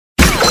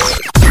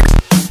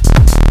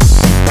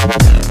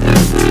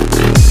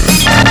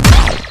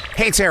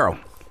Hey, it's Arrow.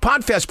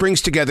 Podfest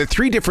brings together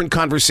 3 different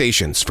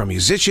conversations, from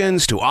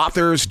musicians to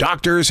authors,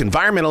 doctors,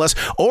 environmentalists,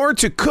 or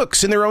to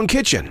cooks in their own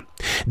kitchen.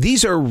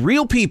 These are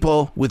real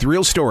people with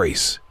real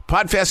stories.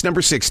 Podfest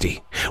number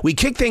 60. We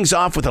kick things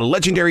off with a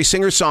legendary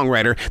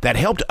singer-songwriter that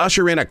helped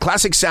usher in a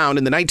classic sound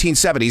in the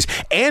 1970s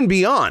and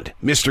beyond,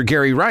 Mr.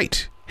 Gary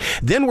Wright.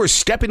 Then we're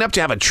stepping up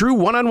to have a true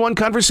one-on-one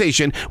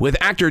conversation with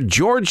actor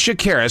George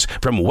Chakiris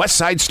from West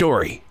Side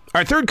Story.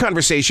 Our third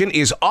conversation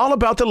is all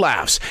about the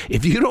laughs.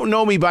 If you don't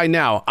know me by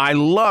now, I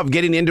love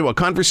getting into a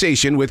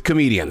conversation with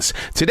comedians.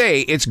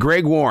 Today, it's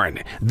Greg Warren.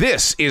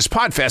 This is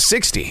Podfest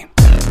 60.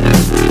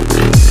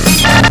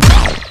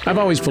 I've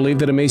always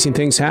believed that amazing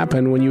things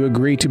happen when you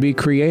agree to be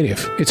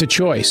creative. It's a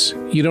choice.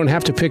 You don't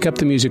have to pick up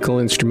the musical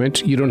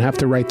instrument. You don't have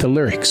to write the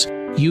lyrics.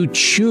 You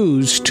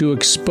choose to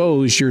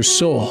expose your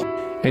soul.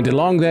 And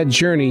along that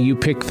journey, you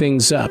pick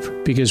things up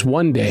because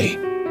one day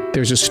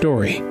there's a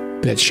story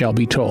that shall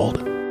be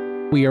told.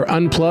 We are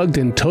unplugged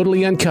and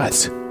totally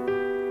uncut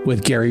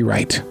with Gary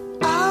Wright.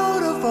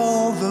 Out of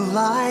all the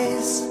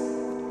lies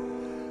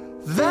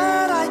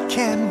that I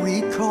can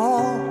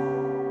recall,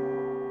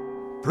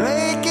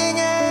 breaking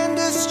and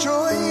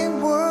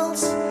destroying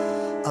worlds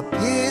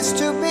appears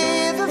to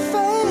be the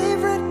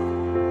favorite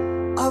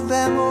of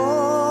them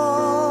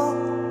all.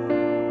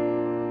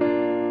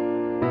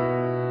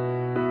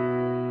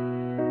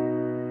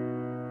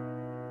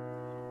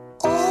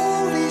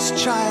 All these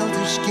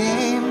childish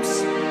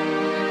games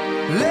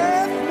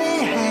left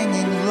me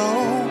hanging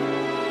low,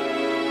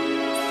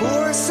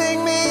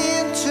 forcing me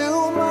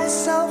into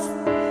myself.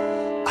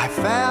 I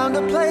found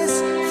a place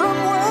from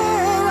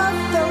where I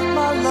felt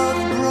my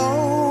love grow.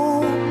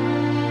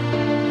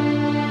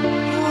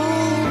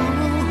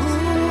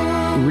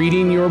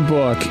 Reading your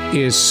book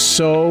is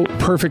so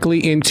perfectly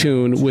in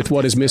tune with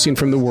what is missing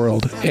from the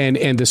world,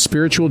 and the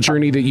spiritual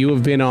journey that you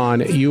have been on.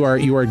 You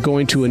are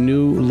going to a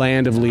new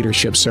land of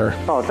leadership, sir.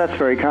 Oh, that's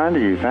very kind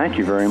of you. Thank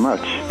you very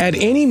much. At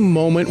any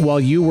moment while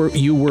you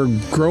were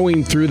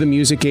growing through the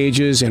music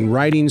ages and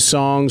writing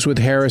songs with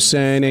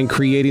Harrison and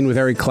creating with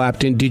Eric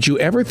Clapton, did you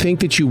ever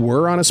think that you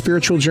were on a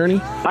spiritual journey?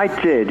 I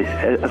did,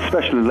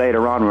 especially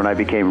later on when I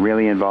became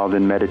really involved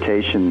in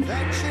meditation.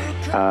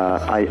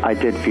 I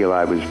did feel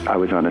I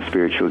was on a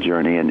spiritual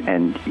journey,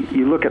 and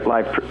you look at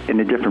life in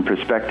a different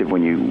perspective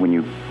when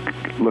you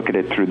look at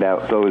it through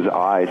those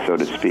eyes, so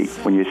to speak.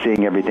 When you're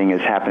seeing everything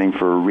is happening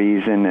for a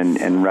reason,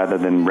 and rather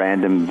than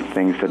random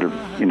things that are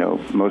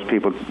most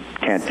people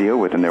can't deal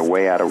with, and they're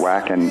way out of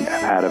whack and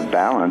out of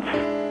balance.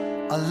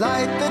 A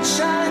light that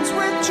shines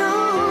with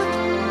truth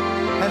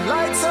and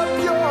lights up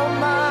your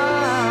mind.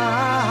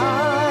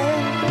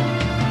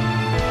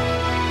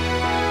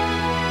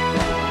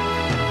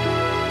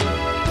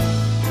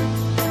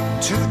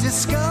 To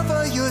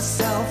discover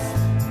yourself,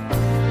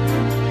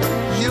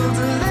 you'll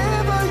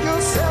deliver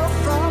yourself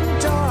from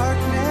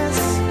darkness,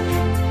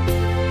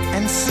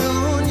 and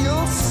soon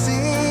you'll see.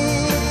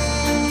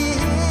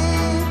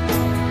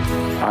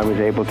 I was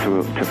able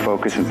to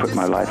focus and put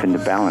my life into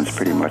balance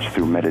pretty much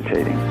through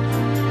meditating.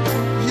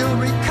 You'll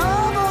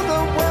recover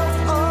the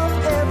wealth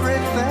of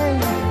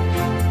everything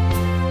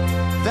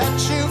that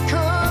you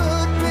could.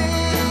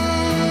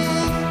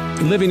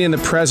 Living in the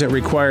present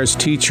requires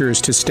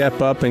teachers to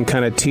step up and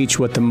kind of teach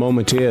what the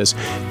moment is.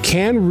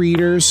 Can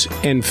readers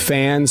and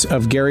fans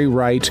of Gary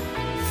Wright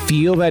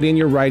feel that in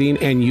your writing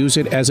and use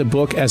it as a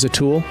book, as a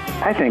tool?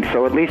 I think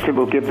so. At least it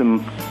will give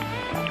them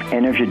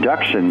an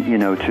introduction,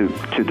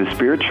 to the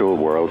spiritual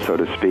world, so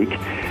to speak.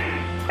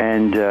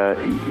 And,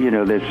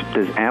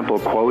 there's ample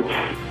quotes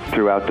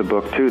throughout the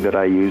book, too, that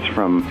I use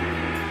from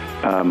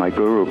my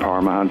guru,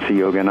 Paramahansa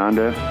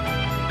Yogananda.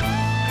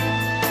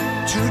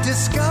 To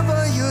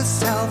discover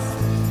yourself,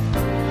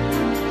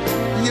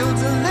 you'll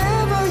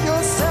deliver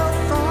yourself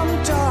from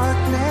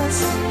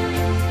darkness.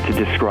 To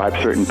describe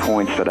certain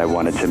points that I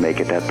wanted to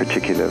make at that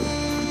particular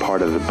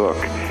part of the book.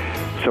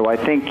 So I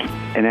think,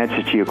 in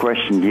answer to your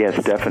question,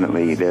 yes,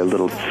 definitely. They're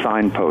little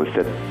signposts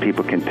that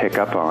people can pick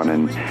up on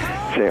and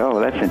say, oh,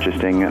 that's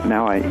interesting.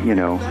 Now I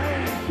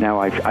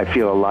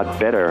feel a lot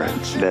better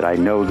that I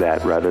know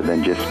that rather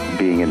than just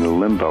being in the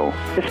limbo.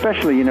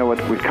 Especially,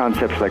 with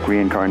concepts like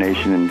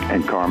reincarnation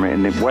and karma.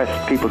 In the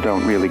West, people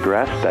don't really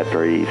grasp that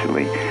very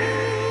easily.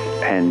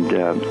 And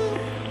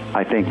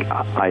I think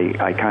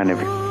I kind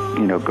of,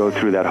 go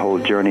through that whole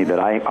journey that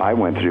I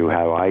went through,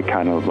 how I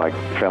kind of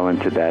fell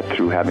into that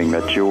through having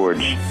met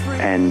George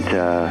and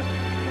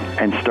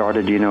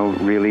started,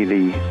 really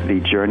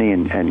the journey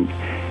and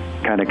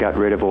kind of got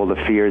rid of all the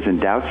fears and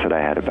doubts that I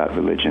had about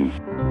religion.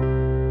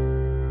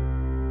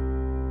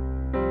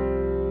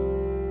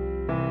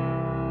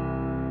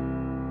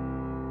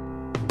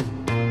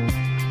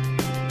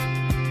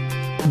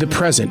 The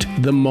present,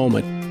 the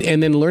moment,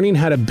 and then learning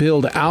how to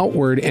build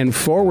outward and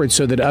forward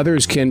so that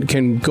others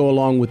can go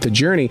along with the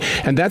journey.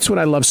 And that's what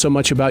I love so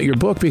much about your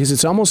book, because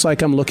it's almost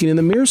like I'm looking in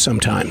the mirror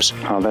sometimes.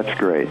 Oh, that's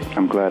great.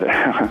 I'm glad.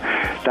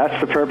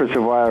 That's the purpose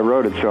of why I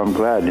wrote it, so I'm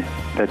glad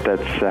that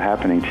that's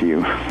happening to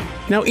you.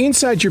 Now,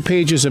 inside your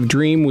pages of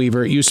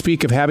Dreamweaver, you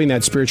speak of having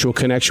that spiritual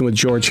connection with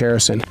George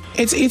Harrison.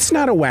 It's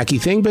not a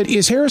wacky thing, but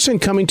is Harrison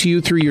coming to you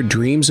through your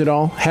dreams at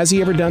all? Has he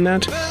ever done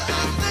that?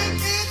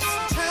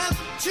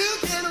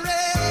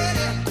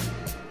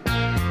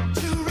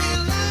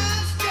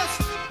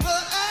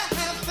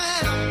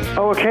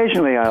 Oh,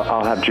 occasionally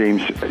I'll have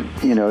dreams,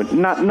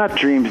 not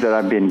dreams that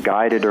I've been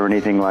guided or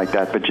anything like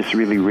that, but just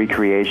really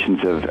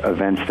recreations of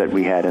events that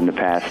we had in the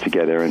past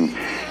together. And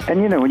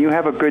when you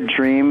have a good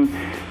dream,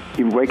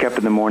 you wake up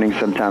in the morning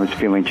sometimes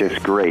feeling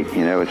just great,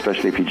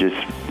 especially if you just,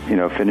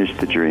 finish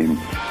the dream.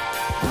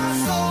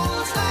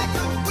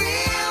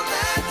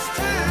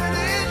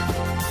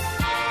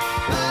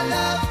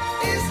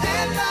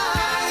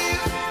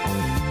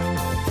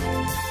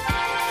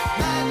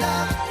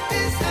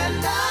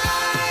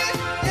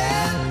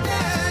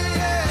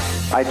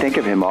 I think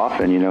of him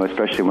often,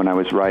 especially when I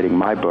was writing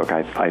my book.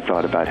 I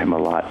thought about him a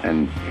lot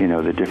and,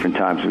 the different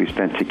times we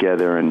spent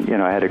together. And,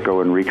 I had to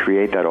go and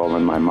recreate that all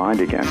in my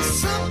mind again.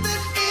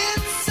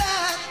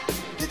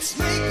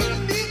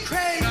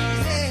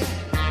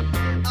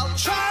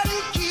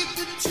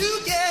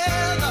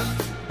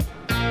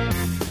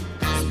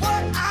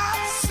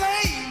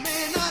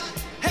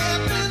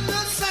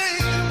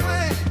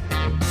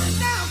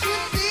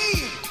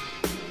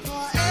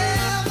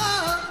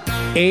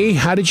 A,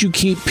 how did you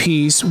keep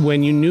peace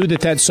when you knew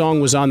that song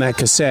was on that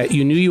cassette?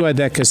 You knew you had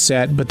that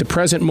cassette, but the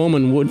present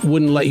moment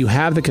wouldn't let you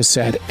have the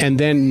cassette. And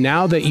then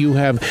now that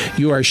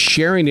you are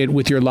sharing it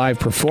with your live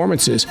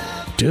performances,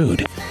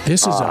 dude,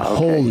 this is a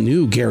whole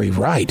new Gary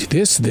Wright.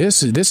 This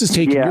is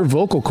taking your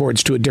vocal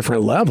cords to a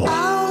different level.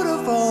 Out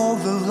of all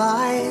the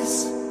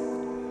lies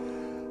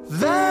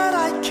that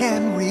I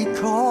can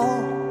recall,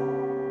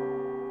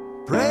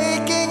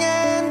 breaking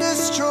and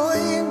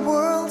destroying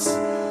worlds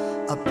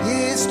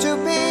appears to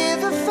be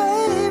the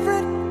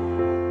favorite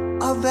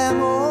of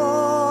them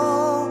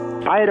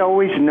all. I had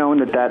always known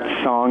that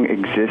song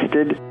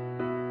existed.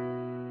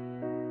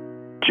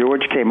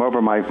 George came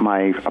over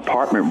my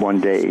apartment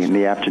one day in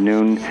the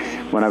afternoon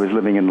when I was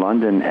living in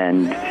London,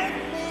 and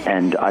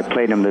I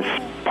played him this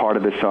part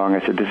of the song. I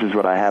said, this is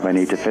what I have, I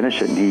need to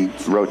finish it. And he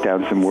wrote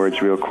down some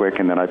words real quick,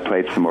 and then I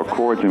played some more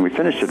chords, and we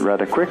finished it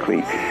rather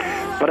quickly.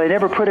 But I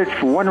never put it,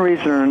 for one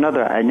reason or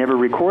another, I never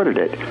recorded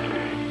it.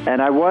 And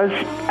I was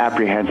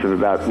apprehensive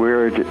about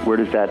where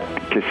does that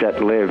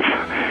cassette live,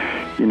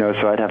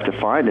 so I'd have to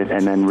find it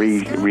and then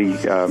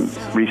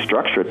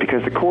restructure it,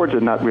 because the chords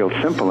are not real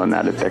simple in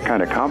that. They're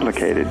kind of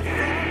complicated.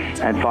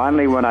 And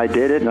finally, when I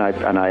did it,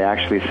 and I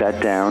actually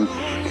sat down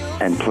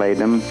and played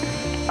them,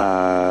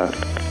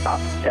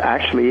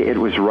 actually, it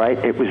was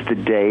the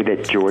day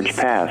that George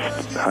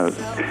passed,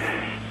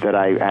 that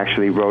I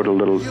actually wrote a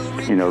little,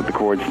 the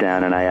chords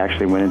down, and I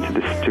actually went into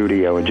the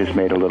studio and just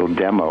made a little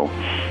demo.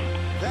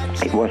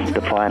 It wasn't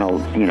the final,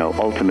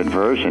 ultimate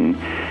version,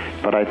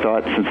 but I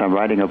thought, since I'm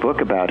writing a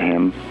book about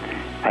him,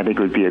 I think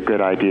it would be a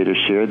good idea to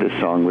share this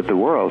song with the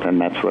world, and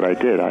that's what I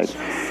did. I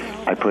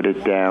put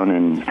it down,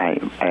 and I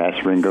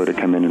asked Ringo to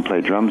come in and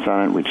play drums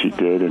on it, which he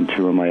did, and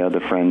two of my other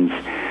friends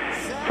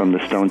from the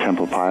Stone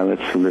Temple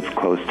Pilots, who lived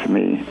close to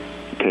me,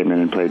 came in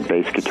and played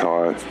bass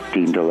guitar.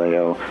 Dean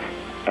DeLeo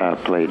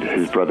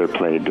his brother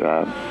played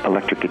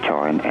electric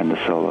guitar and the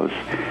solos.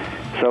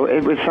 So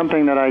it was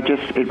something that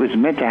it was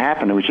meant to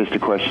happen. It was just a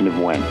question of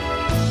when.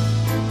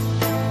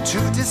 To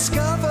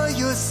discover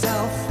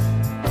yourself,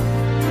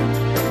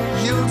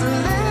 you'll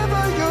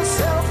deliver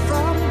yourself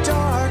from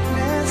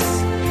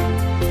darkness,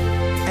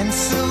 and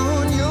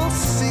soon you'll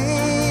see.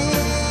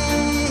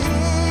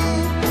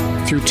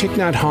 Through Thich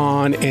Nhat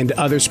Hanh and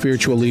other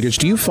spiritual leaders,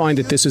 do you find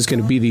that this is going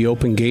to be the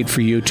open gate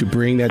for you to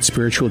bring that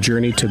spiritual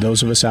journey to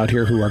those of us out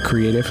here who are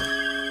creative?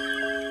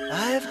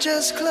 I've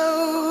just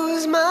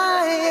closed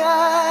my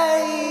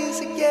eyes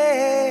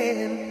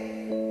again,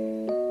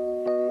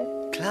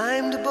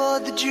 climbed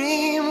aboard the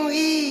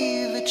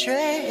Dreamweaver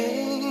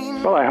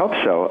train. Well, I hope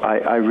so.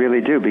 I really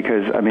do,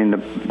 because,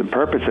 the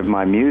purpose of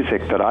my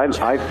music that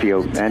I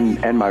feel,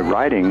 and my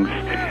writings,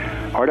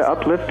 are to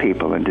uplift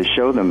people and to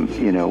show them,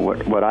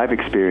 what I've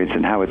experienced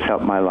and how it's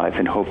helped my life,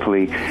 and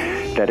hopefully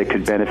that it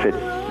could benefit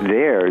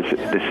theirs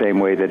the same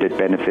way that it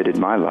benefited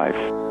my life.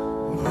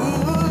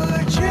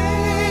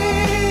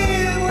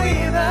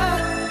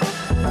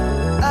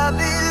 I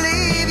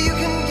believe you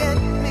can get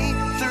me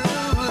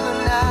through the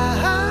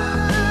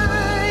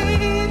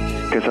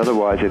night. Because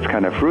otherwise it's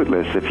kind of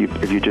fruitless if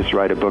you just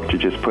write a book to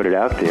just put it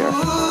out there.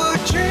 Ooh,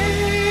 Dreamweaver,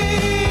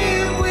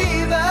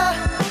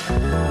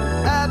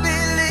 I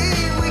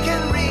believe we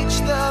can reach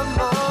the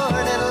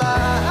morning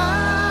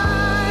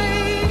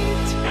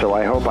light. So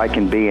I hope I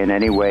can be in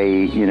any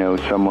way,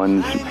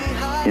 someone's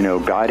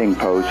guiding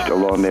post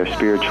along their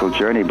spiritual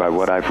journey by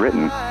what I've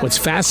written. What's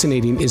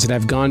fascinating is that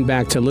I've gone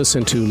back to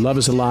listen to Love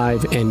is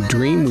Alive and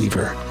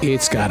Dreamweaver.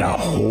 It's got a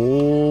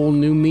whole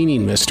new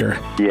meaning, mister.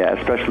 Yeah,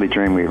 especially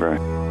Dreamweaver.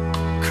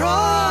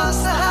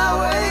 Cross the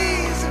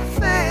highways of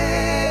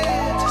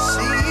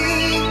fantasy.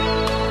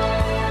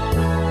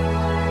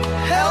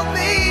 Help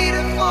me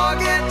to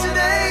forget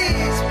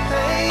today's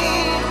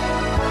pain.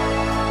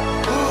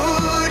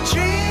 Ooh,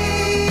 dream.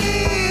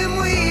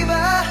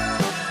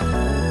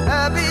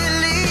 I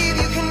believe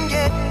you can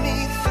get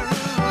me through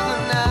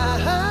the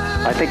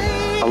night. I think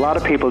a lot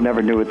of people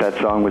never knew what that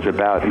song was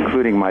about,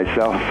 including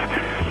myself.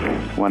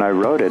 When I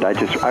wrote it,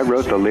 I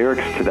wrote the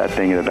lyrics to that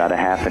thing in about a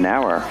half an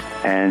hour,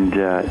 and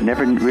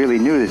never really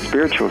knew the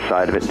spiritual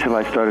side of it until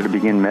I started to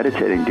begin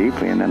meditating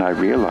deeply, and then I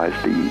realized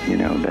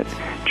that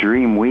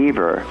Dream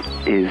Weaver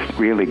is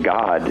really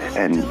God,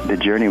 and the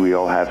journey we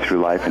all have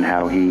through life, and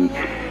how He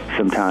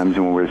sometimes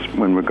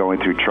when we're going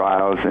through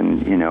trials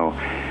and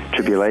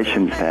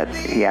tribulations, that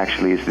He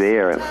actually is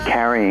there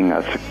carrying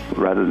us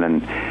rather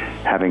than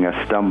having us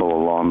stumble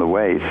along the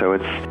way. So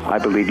I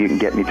believe you can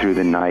get me through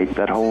the night.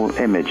 That whole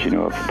image,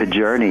 of the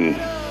journey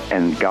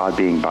and God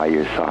being by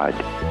your side.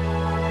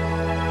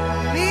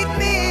 Meet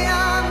me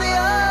on the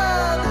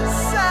other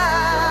side.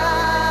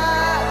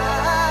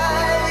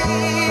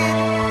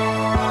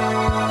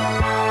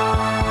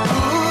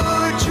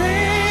 Ooh,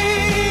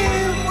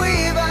 dream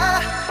weaver,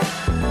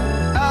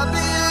 I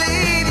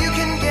believe you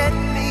can get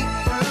me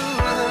through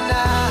the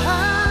night.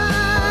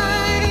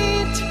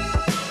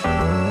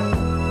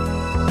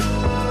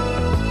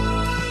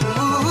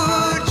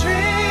 Ooh,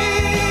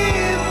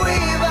 dream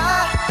weaver,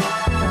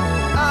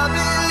 I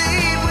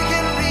believe we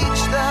can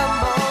reach the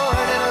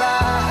morning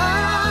light.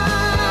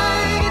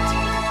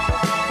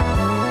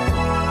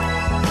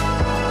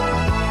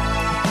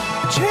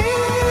 Dream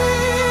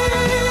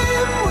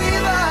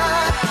weaver.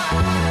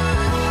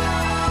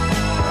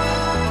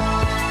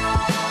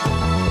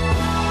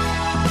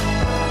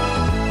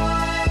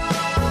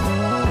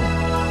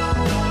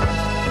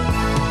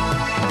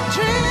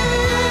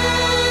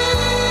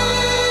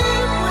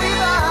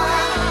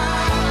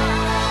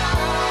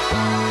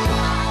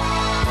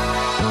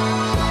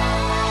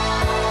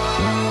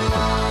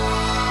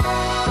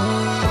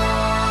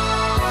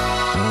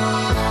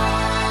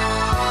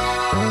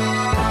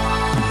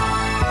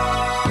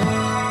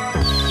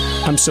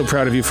 I'm so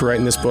proud of you for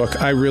writing this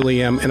book. I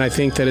really am. And I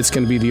think that it's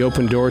going to be the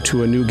open door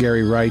to a new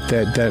Gary Wright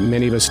that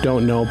many of us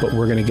don't know, but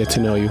we're going to get to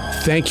know you.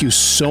 Thank you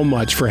so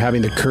much for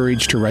having the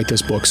courage to write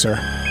this book, sir.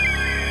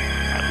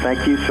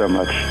 Thank you so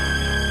much.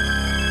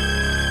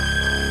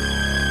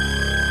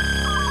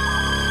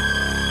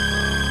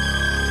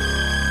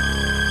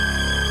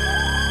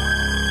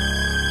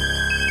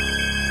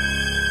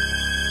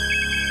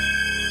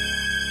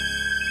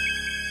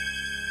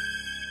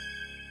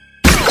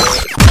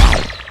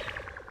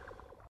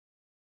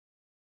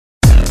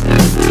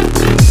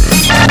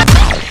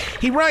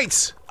 He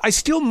writes, I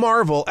still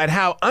marvel at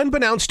how,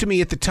 unbeknownst to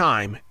me at the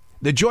time,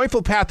 the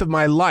joyful path of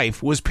my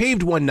life was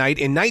paved one night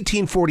in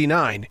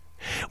 1949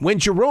 when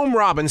Jerome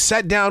Robbins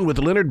sat down with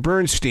Leonard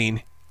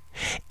Bernstein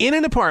in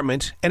an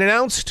apartment and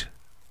announced,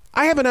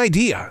 I have an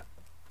idea.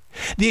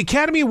 The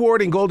Academy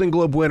Award and Golden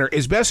Globe winner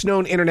is best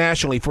known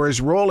internationally for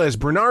his role as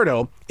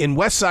Bernardo in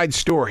West Side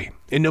Story.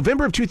 In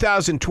November of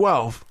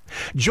 2012,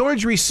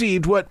 George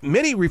received what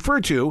many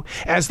refer to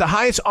as the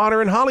highest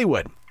honor in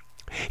Hollywood.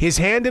 His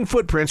hand and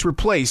footprints were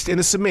placed in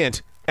the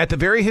cement at the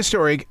very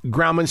historic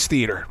Grauman's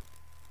Theater.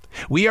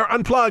 We are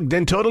unplugged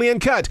and totally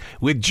uncut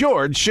with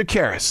George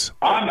Chakiris.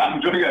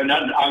 I'm doing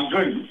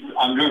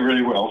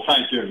really well.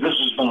 Thank you. This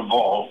has been a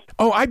ball.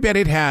 Oh, I bet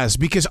it has,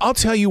 because I'll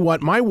tell you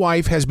what, my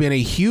wife has been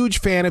a huge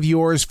fan of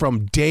yours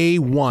from day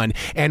one,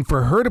 and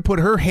for her to put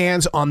her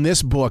hands on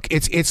this book,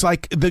 it's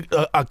like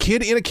a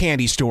kid in a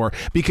candy store,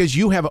 because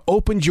you have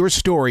opened your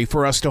story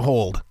for us to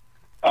hold.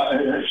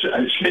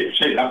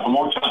 Say that one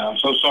more time. I'm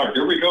so sorry.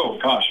 Here we go.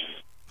 Gosh.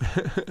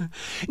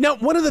 Now,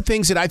 one of the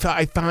things that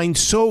I find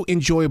so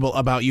enjoyable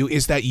about you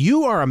is that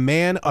you are a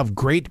man of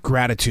great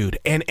gratitude,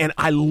 and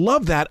I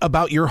love that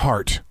about your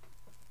heart.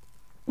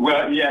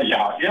 Well, yeah.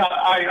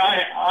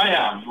 I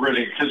am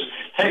really, because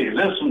hey,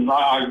 listen,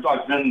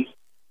 I've been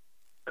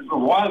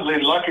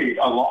wildly lucky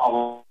a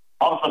lot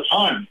of the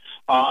time,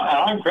 and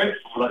I'm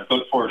grateful for that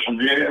good fortune.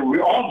 We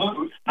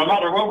all, no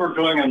matter what we're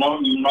doing, and no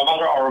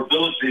matter our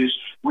abilities,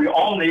 we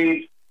all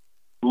need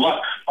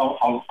luck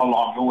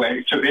along the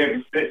way to be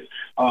able to,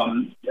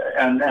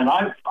 and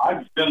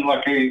I've been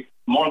lucky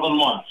more than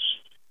once,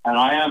 and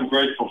I am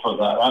grateful for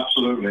that.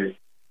 Absolutely,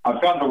 I've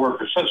gotten to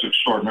work with such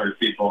extraordinary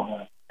people.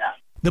 Yeah.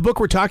 The book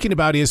we're talking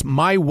about is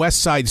My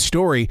West Side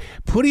Story.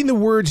 Putting the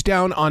words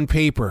down on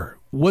paper,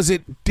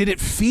 did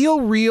it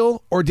feel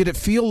real, or did it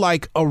feel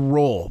like a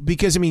role?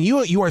 Because I mean,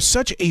 you are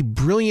such a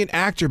brilliant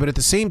actor, but at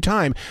the same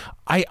time,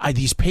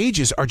 these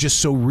pages are just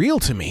so real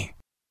to me.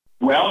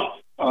 Well,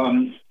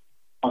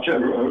 I'll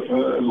tell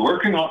you,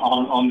 working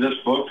on this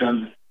book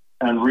and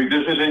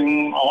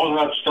revisiting all of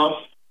that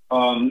stuff,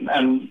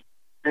 and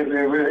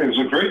it was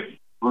a great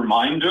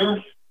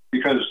reminder,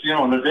 because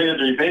on a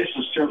day-to-day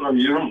basis,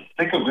 you don't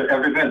think of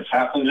everything that's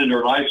happened in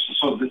your life.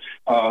 So,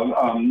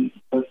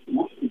 but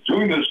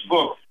doing this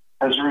book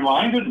has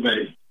reminded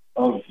me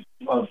of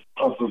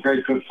the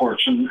great good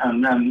fortune,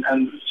 and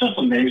it's just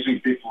amazing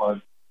people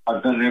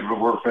I've been able to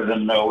work with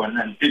and know,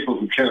 and people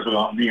who cared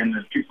about me and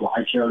the people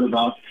I cared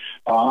about.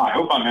 I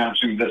hope I'm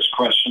answering this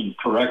question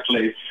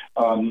correctly,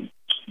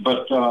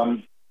 but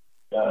I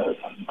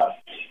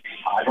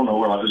don't know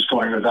where I was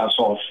going with that,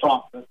 so I'll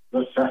stop.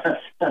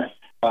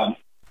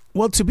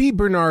 Well, to be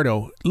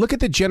Bernardo, look at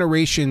the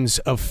generations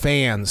of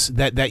fans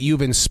that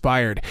you've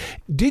inspired.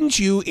 Didn't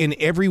you in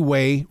every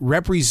way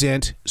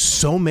represent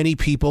so many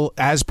people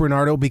as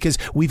Bernardo? Because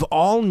we've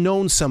all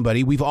known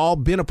somebody, we've all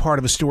been a part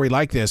of a story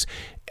like this,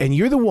 and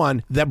you're the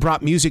one that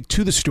brought music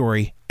to the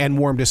story and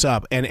warmed us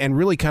up and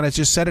really kind of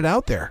just set it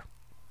out there.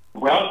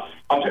 Well,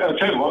 I'll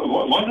tell you,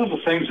 one of the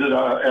things that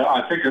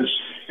I think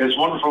is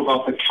wonderful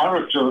about the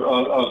character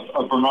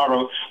of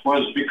Bernardo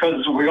was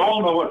because we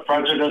all know what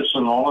prejudice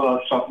and all of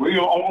that stuff, we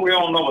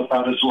all know what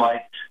that is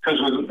like, because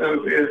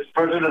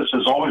prejudice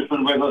has always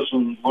been with us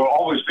and will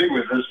always be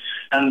with us.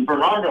 And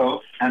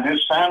Bernardo and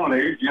his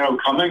family,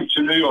 coming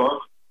to New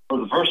York for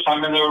the first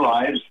time in their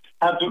lives,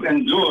 had to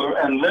endure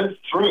and live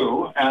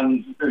through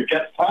and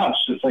get past,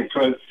 if they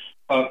could,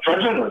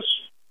 prejudice.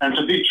 And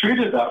to be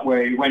treated that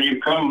way when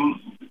you come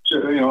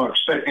to,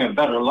 expecting a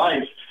better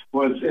life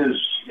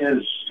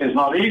is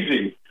not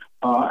easy.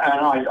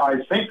 And I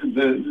think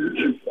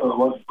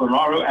what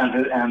Bernardo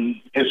and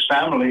his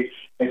family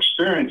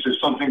experience is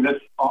something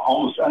that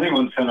almost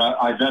anyone can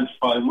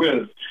identify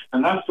with.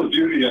 And that's the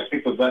beauty, I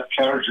think, of that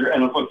character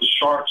and of what the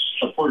Sharks,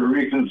 the Puerto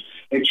Ricans,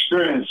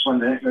 experience when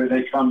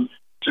they come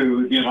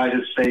to the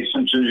United States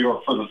and to New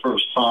York for the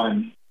first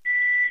time.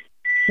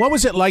 What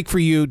was it like for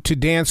you to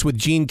dance with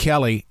Gene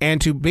Kelly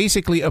and to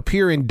basically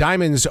appear in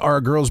Diamonds Are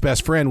a Girl's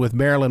Best Friend with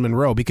Marilyn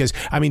Monroe? Because,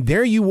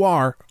 there you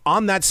are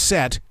on that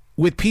set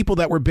with people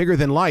that were bigger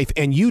than life,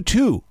 and you,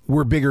 too,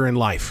 were bigger in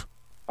life.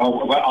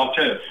 Oh, well, I'll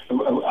tell you,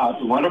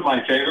 one of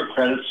my favorite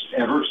credits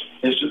ever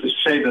is to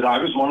say that I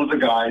was one of the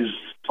guys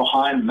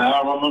behind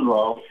Marilyn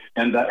Monroe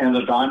and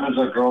the Diamonds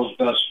Are a Girl's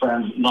Best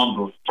Friend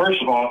number. First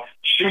of all,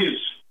 she's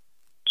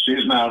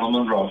Marilyn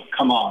Monroe.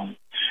 Come on.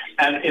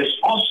 And it's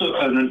also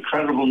an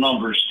incredible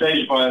number,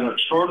 staged by an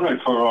extraordinary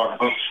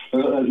choreographer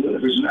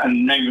whose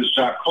name is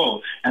Jack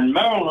Cole. And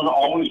Marilyn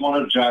always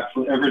wanted Jack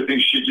for everything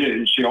she did,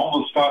 and she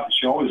always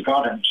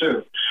got him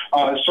too.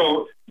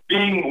 So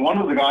being one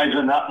of the guys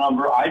in that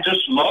number, I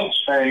just love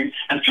saying,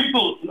 and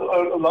people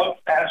love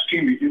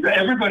asking me.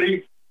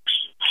 Everybody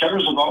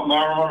cares about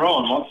Marilyn Monroe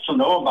and wants to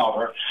know about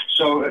her.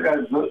 So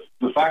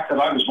the fact that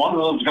I was one of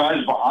those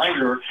guys behind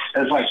her,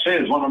 as I say,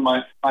 is one of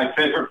my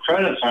favorite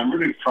credits. I'm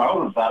really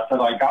proud of that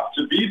I got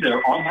to be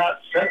there on that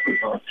set with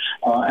her.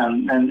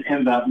 And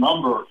in that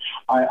number,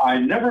 I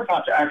never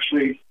got to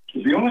actually,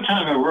 the only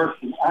time I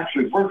worked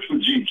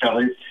with Gene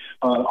Kelly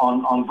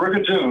on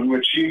Brigadoon,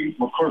 which he,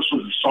 of course,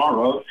 was the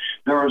star of.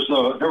 There was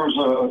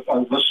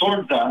the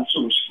sword dance. It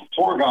was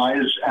 4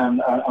 guys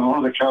and one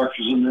of the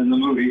characters in the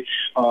movie,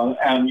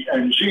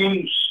 and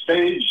Gene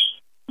staged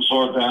the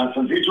sword dance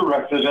and he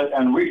directed it,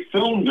 and we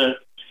filmed it.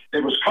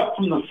 It was cut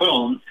from the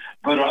film,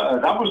 but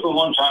that was the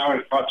one time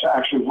I got to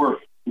actually work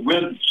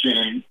with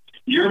Gene.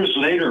 Years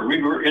later,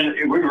 we were in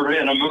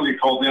a movie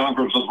called The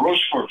Youngers of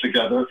Rochefort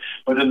together,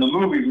 but in the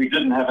movie we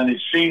didn't have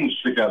any scenes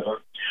together.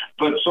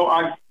 But so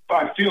I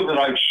feel that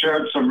I've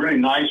shared some really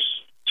nice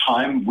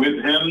time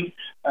with him,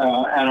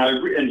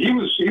 and he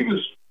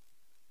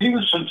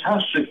was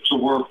fantastic to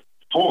work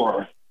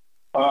for.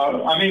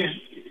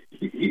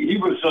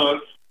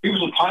 He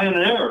was a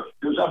pioneer.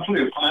 He was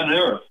absolutely a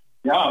pioneer.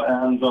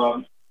 Yeah,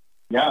 and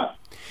yeah.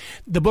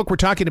 The book we're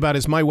talking about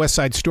is My West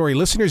Side Story.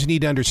 Listeners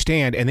need to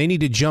understand, and they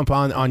need to jump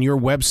on your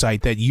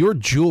website, that your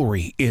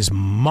jewelry is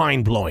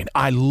mind-blowing.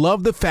 I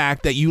love the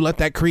fact that you let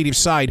that creative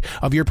side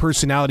of your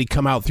personality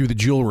come out through the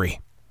jewelry.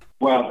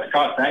 Well,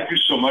 God, thank you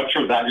so much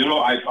for that.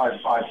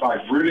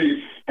 I've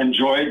really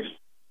enjoyed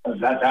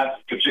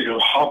that particular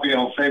hobby.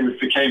 I'll say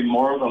it became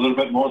a little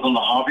bit more than a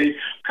hobby,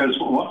 because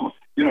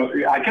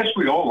I guess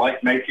we all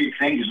like making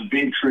things and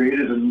being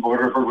creative in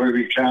whatever way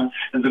we can.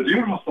 And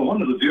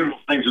one of the beautiful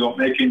things about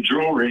making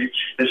jewelry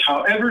is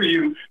however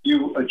you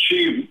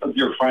achieve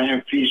your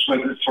final piece,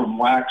 whether it's from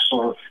wax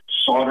or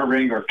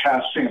soldering or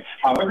casting,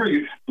 however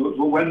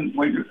when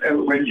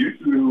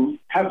you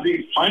have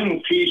the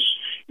final piece,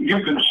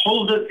 you can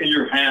hold it in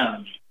your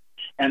hand,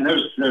 and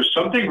there's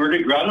something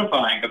really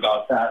gratifying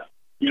about that.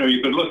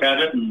 You can look at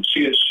it and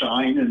see it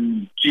shine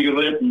and feel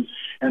it,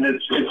 and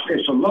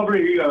it's a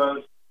lovely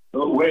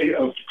way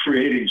of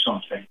creating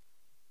something.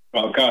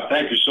 Oh, God,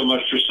 thank you so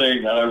much for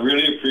saying that. I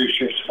really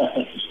appreciate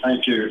that.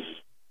 Thank you.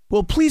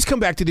 Well, please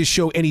come back to this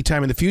show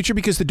anytime in the future,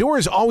 because the door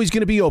is always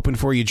going to be open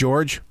for you,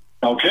 George.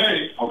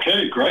 Okay,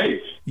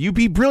 great. You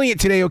be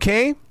brilliant today,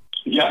 okay?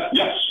 Yeah,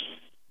 yes.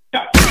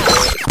 Yeah.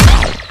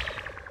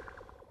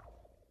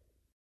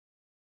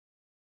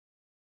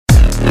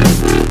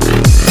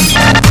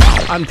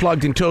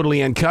 Unplugged and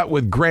Totally Uncut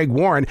with Greg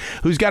Warren,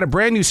 who's got a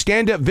brand new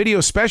stand-up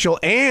video special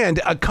and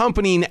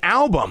accompanying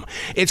album.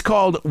 It's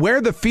called Where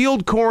the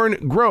Field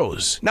Corn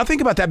Grows. Now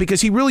think about that,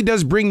 because he really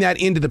does bring that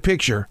into the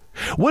picture.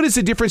 What is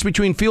the difference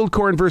between field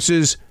corn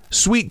versus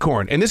sweet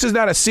corn. And this is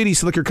not a city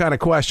slicker kind of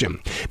question,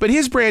 but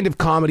his brand of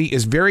comedy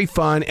is very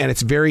fun and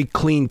it's very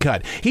clean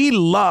cut. He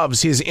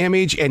loves his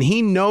image and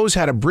he knows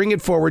how to bring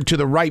it forward to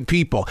the right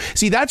people.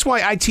 See, that's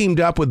why I teamed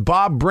up with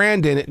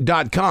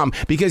BobBrandon.com,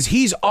 because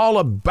he's all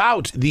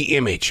about the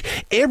image.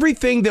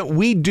 Everything that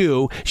we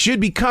do should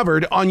be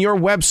covered on your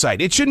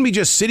website. It shouldn't be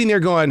just sitting there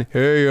going,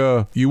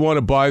 hey, you want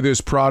to buy this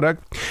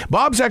product?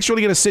 Bob's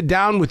actually going to sit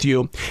down with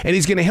you and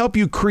he's going to help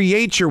you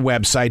create your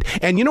website.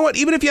 And you know what?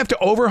 Even if you have to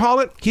overhaul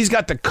it, he's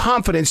got the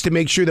confidence to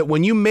make sure that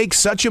when you make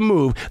such a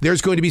move,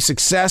 there's going to be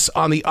success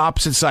on the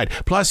opposite side.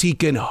 Plus, he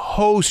can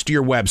host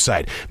your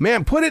website.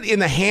 Man, put it in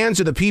the hands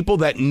of the people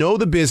that know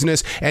the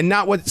business and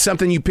not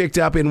something you picked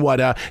up in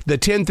the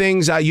 10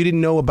 things you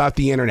didn't know about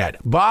the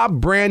internet.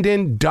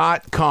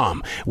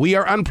 BobBrandon.com. We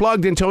are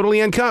unplugged and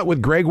totally uncut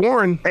with Greg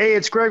Warren. Hey,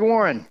 it's Greg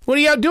Warren. What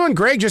are you out doing,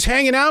 Greg? Just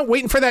hanging out,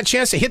 waiting for that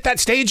chance to hit that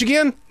stage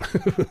again?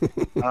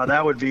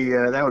 That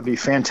would be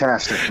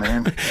fantastic,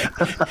 man.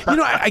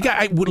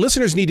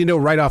 Listeners need to know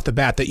right off the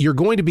bat that you're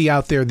going to be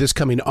out there this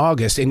coming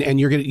August, and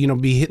you're going to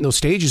be hitting those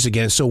stages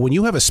again. So when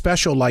you have a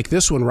special like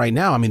this one right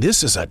now, I mean,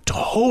 this is a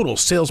total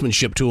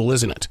salesmanship tool,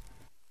 isn't it?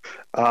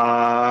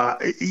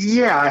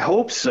 Yeah, I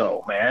hope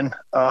so, man.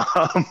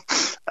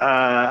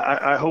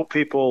 I hope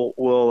people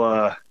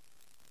will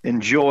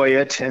enjoy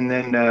it, and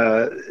then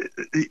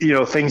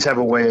things have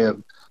a way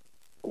of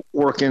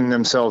working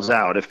themselves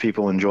out if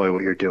people enjoy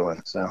what you're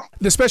doing. So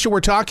the special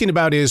we're talking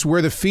about is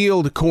where the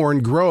field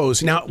corn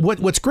grows. Now,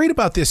 what's great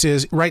about this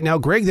is right now,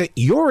 Greg, that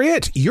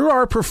you're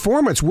our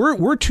performance.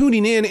 We're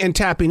tuning in and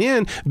tapping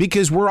in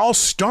because we're all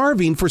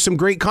starving for some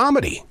great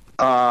comedy.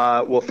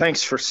 Well,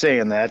 thanks for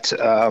saying that.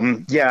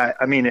 Yeah,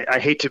 I mean, I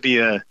hate to be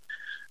a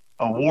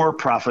war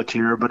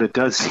profiteer, but it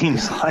does seem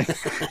like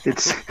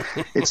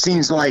it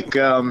seems like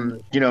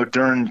during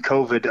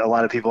COVID, a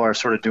lot of people are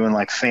sort of doing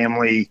like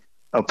family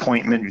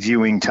appointment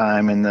viewing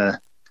time, and the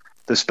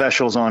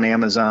specials on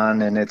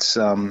Amazon, and it's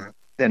a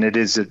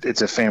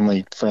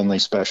family friendly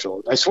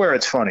special. I swear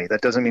it's funny.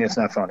 That doesn't mean it's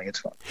not funny. It's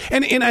fun.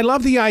 And I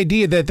love the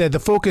idea that the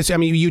focus, I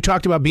mean, you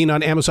talked about being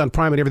on Amazon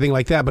Prime and everything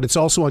like that, but it's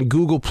also on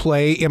Google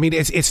Play. I mean,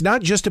 it's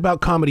not just about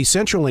Comedy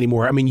Central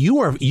anymore. I mean, you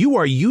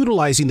are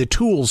utilizing the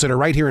tools that are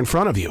right here in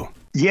front of you.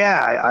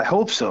 Yeah, I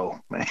hope so.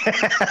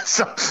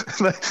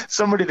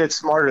 Somebody that's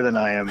smarter than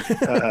I am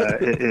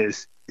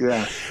is.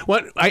 Yeah.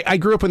 Well, I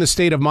grew up in the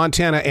state of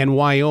Montana and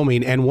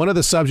Wyoming, and one of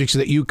the subjects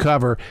that you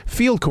cover,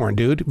 field corn,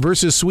 dude,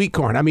 versus sweet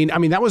corn. I mean,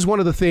 that was one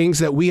of the things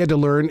that we had to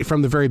learn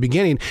from the very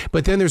beginning.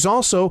 But then there's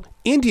also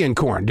Indian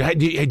corn. Have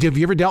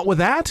you ever dealt with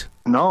that?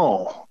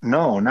 No.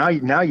 Now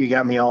you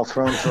got me all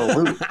thrown for a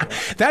loop.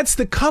 That's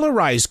the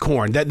colorized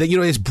corn. That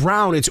it's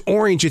brown, it's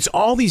orange, it's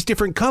all these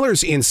different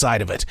colors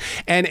inside of it.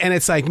 And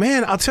it's like,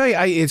 man, I'll tell you,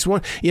 it's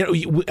one.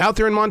 Out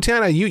there in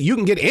Montana, you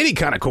can get any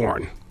kind of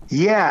corn.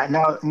 Yeah.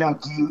 Now,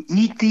 do you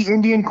eat the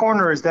Indian corn,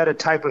 or is that a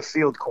type of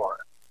field corn?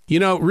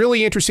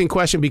 Really interesting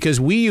question, because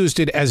we used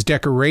it as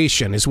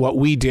decoration is what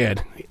we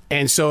did.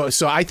 And so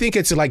I think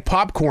it's like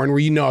popcorn where,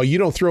 you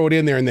don't throw it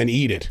in there and then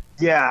eat it.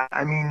 Yeah.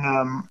 I mean,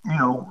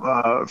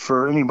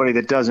 for anybody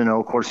that doesn't know,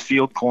 of course,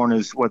 field corn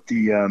is what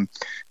the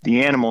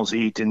animals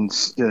eat, and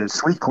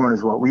sweet corn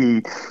is what we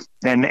eat.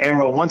 And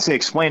Errol, once they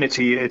explain it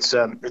to you, it's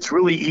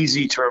really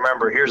easy to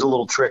remember. Here's a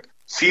little trick.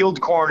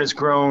 Field corn is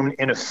grown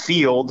in a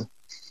field,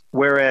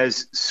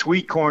 whereas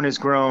sweet corn is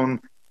grown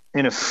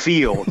in a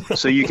field.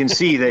 So you can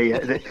see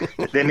they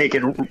make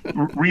it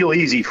real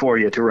easy for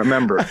you to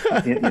remember.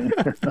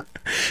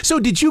 So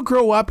did you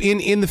grow up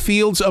in the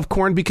fields of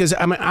corn? Because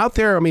out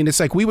there,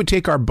 it's like we would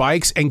take our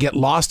bikes and get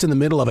lost in the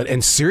middle of it.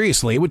 And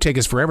seriously, it would take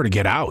us forever to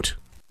get out.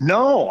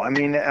 No,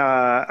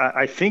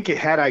 I think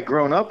had I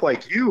grown up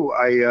like you,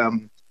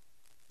 I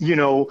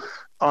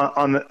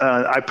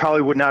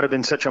probably would not have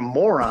been such a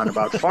moron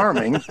about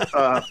farming.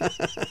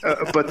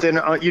 But then,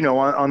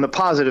 on the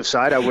positive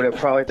side,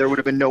 there would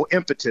have been no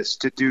impetus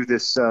to do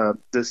this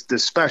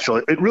special.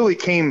 It really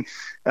came,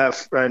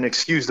 and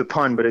excuse the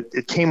pun, but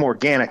it came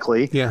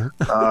organically. Yeah.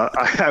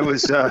 I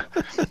was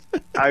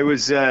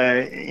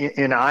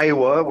in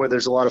Iowa, where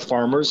there's a lot of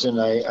farmers,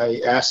 and I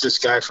asked this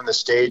guy from the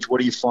stage, "What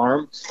do you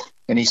farm?"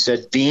 And he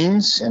said,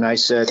 "Beans." And I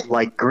said,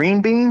 "Like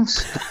green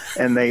beans?"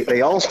 And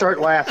they all start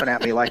laughing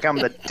at me like I'm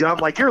the dumb,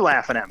 like you're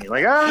laughing at me.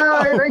 Like,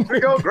 I think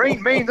we go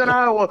green beans in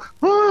Iowa.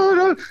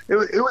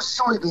 It was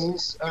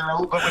soybeans,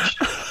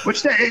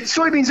 which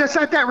soybeans, that's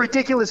not that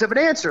ridiculous of an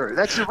answer.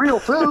 That's a real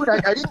food. I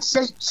didn't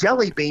say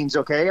jelly beans,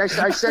 okay? I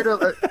said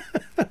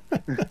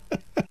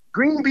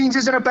green beans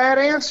isn't a bad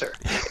answer.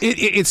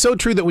 It's so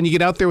true that when you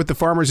get out there with the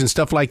farmers and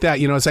stuff like that,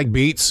 it's like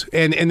beets.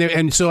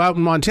 And so out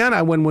in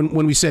Montana, when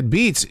we said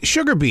beets,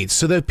 sugar beets,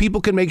 so that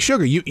people can make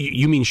sugar.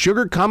 You mean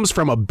sugar comes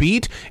from a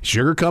beet?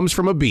 Sugar comes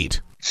from a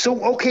beet.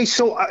 So, okay,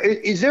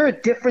 is there a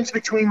difference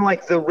between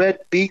like the red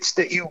beets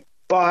that you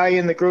buy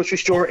in the grocery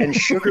store and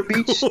sugar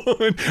beets?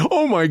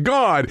 Oh my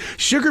God.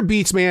 Sugar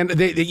beets, man,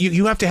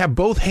 you have to have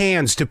both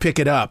hands to pick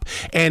it up.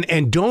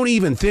 And don't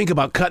even think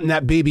about cutting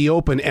that baby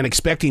open and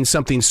expecting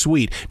something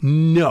sweet.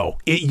 No,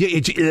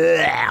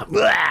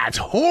 it's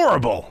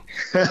horrible.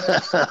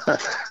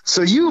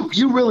 So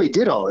you really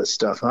did all this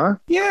stuff, huh?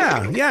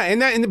 Yeah.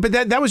 But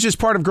that was just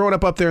part of growing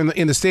up there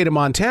in the state of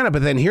Montana.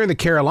 But then here in the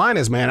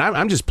Carolinas, man,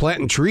 I'm just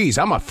planting trees.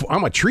 I'm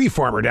a tree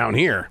farmer down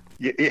here.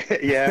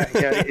 Yeah.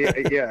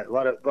 A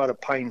lot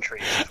of pine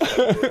trees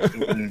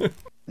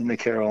in the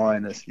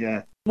Carolinas.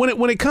 Yeah.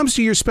 When it comes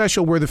to your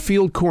special, Where the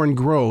Field Corn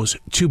Grows,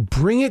 to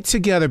bring it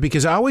together,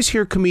 because I always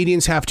hear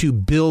comedians have to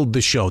build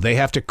the show, they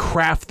have to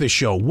craft the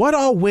show. What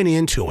all went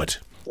into it?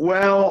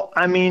 Well,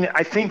 I mean,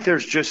 I think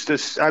there's just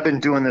this. I've been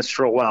doing this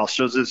for a while,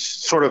 so there's this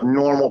sort of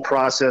normal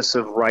process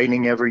of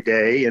writing every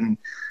day and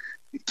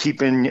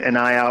keeping an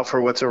eye out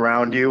for what's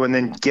around you, and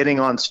then getting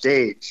on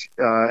stage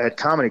at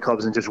comedy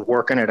clubs and just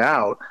working it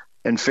out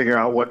and figuring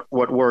out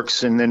what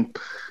works, and then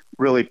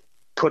really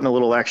putting a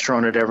little extra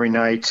on it every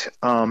night.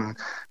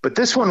 But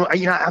this one,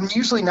 I'm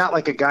usually not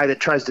like a guy that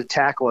tries to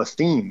tackle a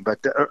theme, but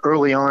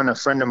early on, a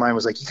friend of mine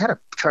was like, you got to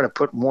try to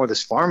put more of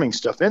this farming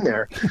stuff in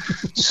there.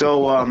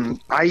 So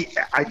I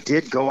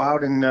did go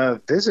out and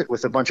visit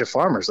with a bunch of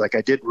farmers. Like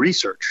I did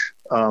research,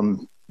 I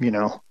went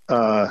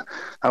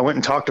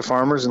and talked to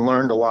farmers and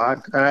learned a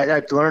lot. And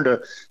I learned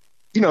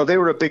they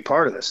were a big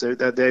part of this.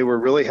 They were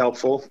really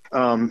helpful.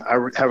 I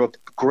have a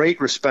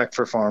great respect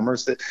for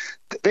farmers. That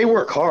they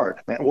work hard,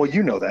 man. Well,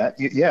 you know that.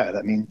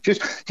 I mean,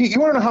 just you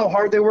want to know how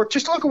hard they work?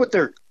 Just look at what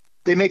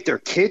they make their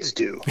kids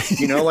do.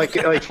 Like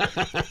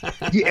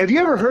have you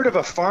ever heard of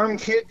a farm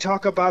kid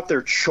talk about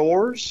their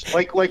chores?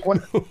 Like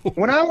when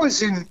I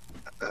was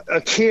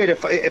a kid,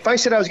 if I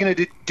said I was going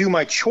to do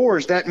my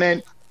chores, that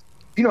meant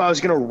I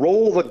was going to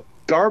roll the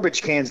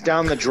garbage cans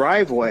down the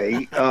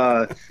driveway.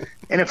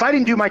 And if I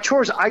didn't do my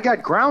chores, I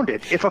got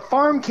grounded. If a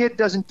farm kid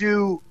doesn't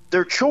do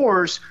their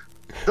chores,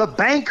 the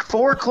bank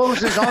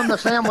forecloses on the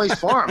family's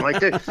farm. Like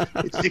the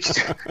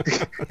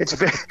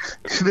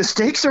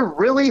stakes are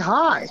really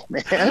high,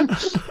 man.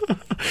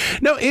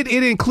 No, it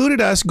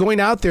included us going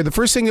out there. The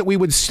first thing that we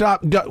would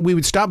stop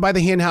by the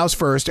hen house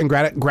first and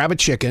grab a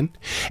chicken,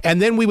 and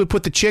then we would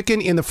put the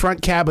chicken in the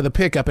front cab of the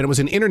pickup, and it was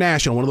an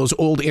international, one of those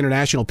old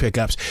international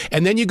pickups.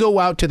 And then you go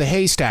out to the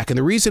haystack, and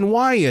the reason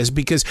why is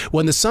because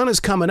when the sun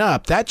is coming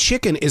up, that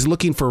chicken is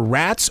looking for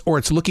rats or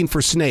it's looking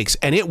for snakes,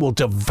 and it will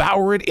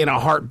devour it in a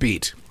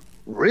heartbeat.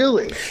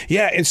 Really?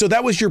 Yeah, and so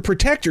that was your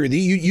protector.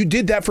 You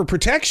did that for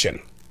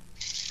protection.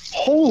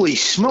 Holy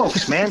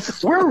smokes, man.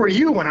 Where were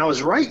you when I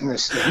was writing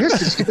this thing?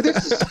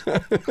 This is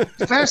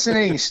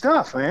fascinating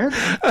stuff, man.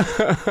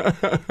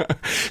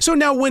 So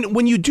now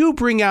when you do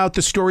bring out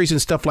the stories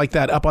and stuff like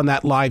that up on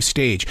that live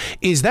stage,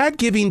 is that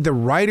giving the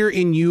writer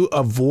in you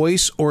a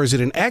voice, or is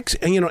it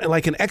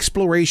like an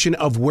exploration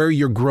of where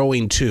you're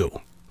growing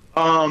to?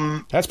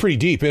 That's pretty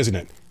deep, isn't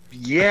it?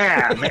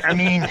 Yeah,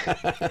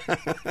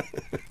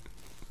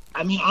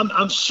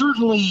 I'm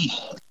certainly,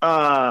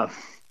 how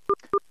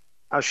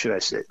should I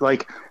say,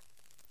 like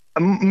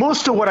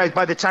most of what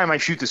by the time I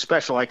shoot the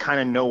special, I kind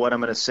of know what I'm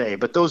going to say,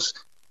 but those,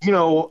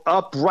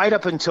 right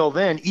up until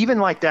then, even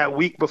like that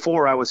week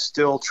before, I was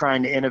still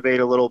trying to innovate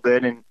a little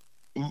bit and,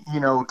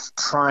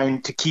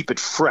 trying to keep it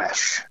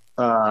fresh.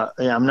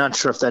 I'm not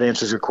sure if that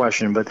answers your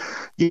question, but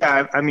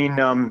yeah,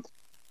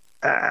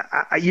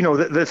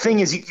 the thing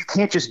is you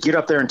can't just get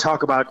up there and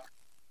talk about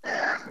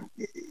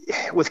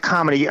with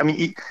comedy. I mean,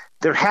 you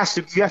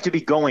have to be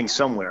going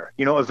somewhere.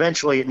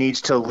 Eventually it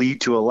needs to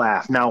lead to a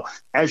laugh. Now,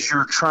 as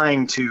you're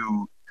trying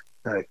to,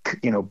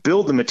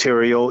 build the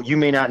material, you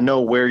may not know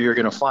where you're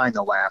going to find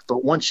the laugh,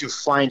 but once you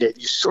find it,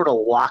 you sort of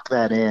lock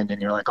that in,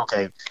 and you're like,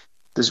 okay,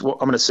 I'm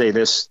going to say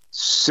this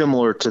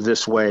similar to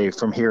this way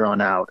from here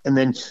on out, and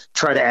then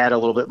try to add a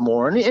little bit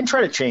more and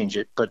try to change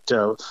it. But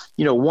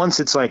once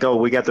it's like, oh,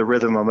 we got the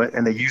rhythm of it,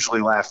 and they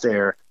usually laugh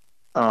there.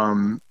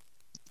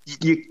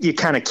 You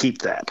kind of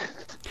keep that.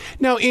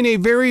 Now, in a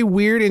very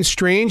weird and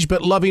strange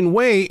but loving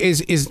way,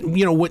 is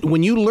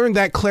when you learned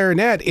that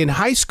clarinet in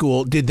high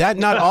school, did that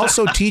not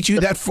also teach you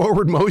that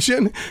forward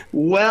motion?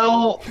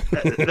 Well,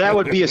 that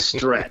would be a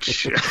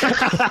stretch.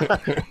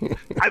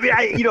 I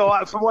mean,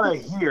 from what I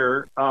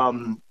hear,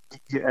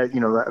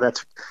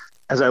 that's.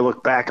 As I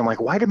look back, I'm like,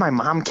 why did my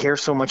mom care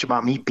so much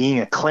about me being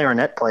a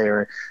clarinet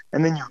player?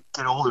 And then you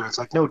get older, it's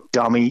like, no,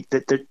 dummy,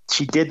 that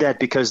she did that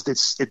because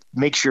it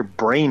makes your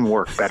brain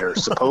work better,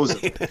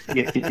 supposedly.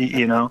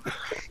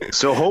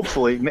 So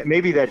hopefully,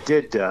 maybe that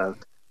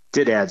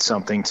did add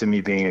something to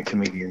me being a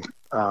comedian.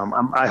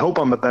 I hope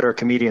I'm a better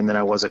comedian than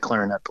I was a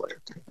clarinet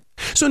player.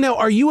 So now,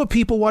 are you a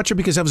people watcher?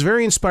 Because I was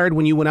very inspired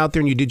when you went out there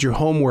and you did your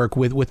homework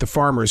with the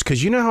farmers,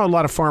 because you know how a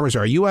lot of farmers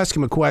are. You ask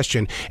them a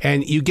question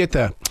and you get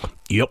the,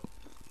 yep,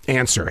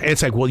 answer. And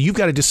it's like, well, you've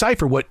got to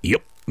decipher what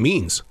yep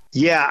means.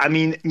 Yeah, I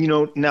mean,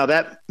 now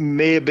that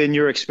may have been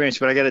your experience,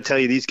 but I got to tell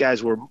you, these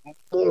guys were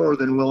more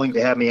than willing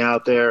to have me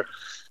out there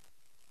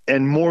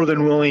and more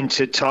than willing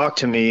to talk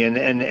to me. And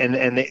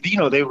they,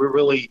 they were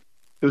really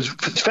was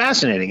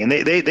fascinating, and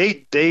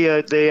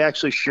they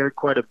actually shared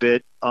quite a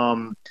bit.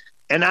 And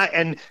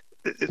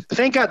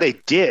thank God they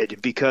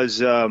did,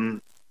 because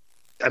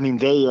I mean,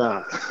 they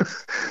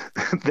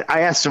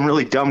I asked some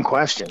really dumb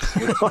questions.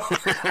 You know?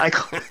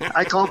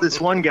 I called this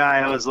one guy.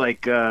 I was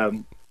like, I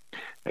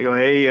go,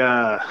 hey,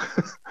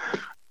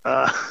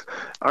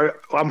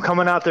 I'm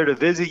coming out there to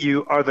visit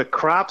you. Are the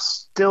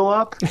crops still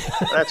up?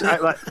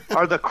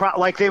 Are the crop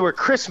like they were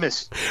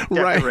Christmas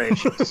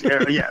decorations?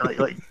 Right. Yeah,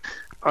 like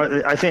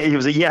I think he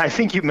was. I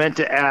think you meant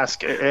to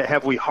ask,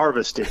 have we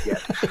harvested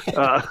yet?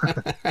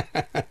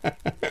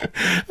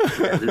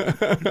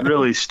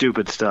 Really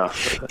stupid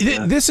stuff.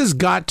 This has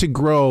got to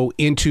grow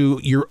into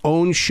your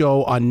own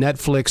show on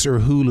Netflix or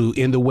Hulu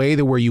in the way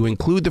that where you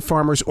include the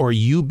farmers, or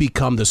you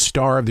become the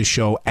star of the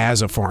show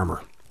as a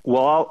farmer.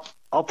 Well,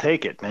 I'll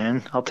take it,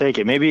 man. I'll take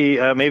it. Maybe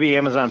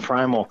Amazon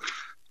Prime will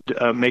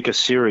make a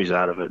series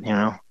out of it. You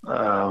know.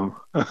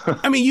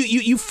 I mean,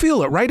 you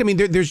feel it, right? I mean,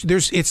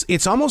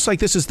 it's almost like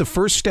this is the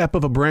first step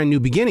of a brand new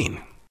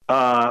beginning.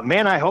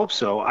 Man, I hope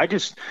so. I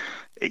just,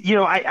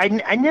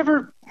 I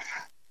never.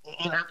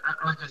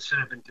 Like I said,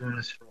 I've been doing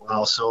this for a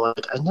while, so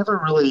like I never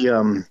really.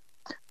 All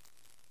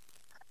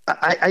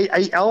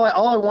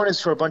I want is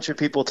for a bunch of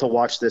people to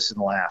watch this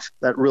and laugh.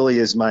 That really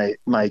is my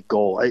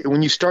goal.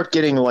 When you start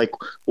getting like,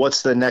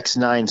 what's the next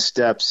 9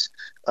 steps?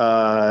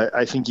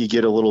 I think you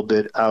get a little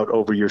bit out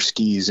over your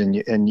skis, and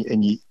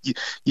you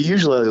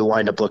usually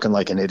wind up looking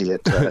like an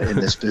idiot in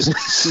this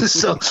business.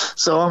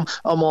 So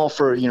I'm all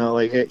for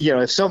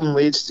if something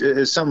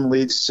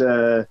leads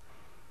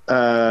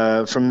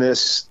from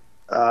this.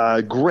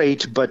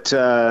 Great, but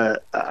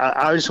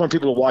I just want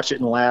people to watch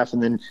it and laugh,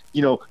 and then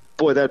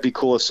boy, that'd be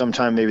cool if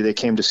sometime maybe they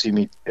came to see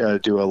me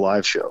do a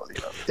live show,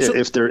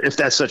 if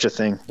that's such a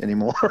thing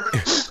anymore.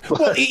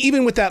 Well,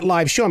 even with that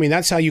live show, I mean,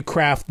 that's how you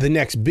craft the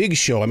next big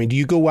show. I mean, do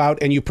you go out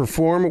and you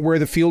perform where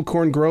the field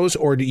corn grows,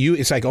 or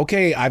it's like,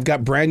 okay, I've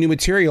got brand new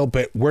material,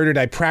 but where did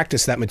I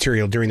practice that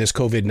material during this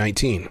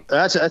COVID-19?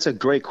 That's a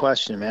great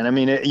question, man. I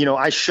mean,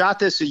 I shot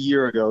this a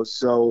year ago,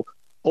 so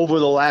over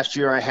the last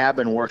year I have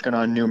been working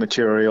on new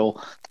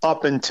material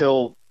up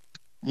until,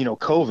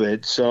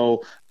 COVID.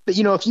 So, but,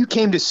 if you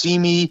came to see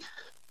me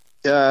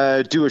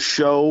do a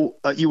show,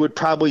 you would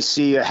probably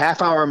see a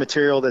half-hour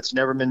material that's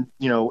never been,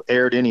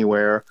 aired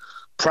anywhere,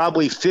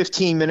 probably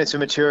 15 minutes of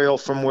material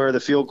from where the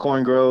field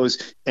corn grows,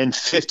 and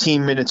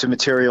 15 minutes of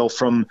material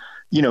from,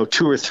 2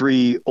 or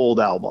 3 old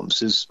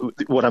albums is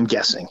what I'm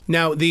guessing.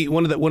 Now,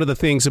 one of the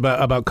things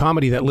about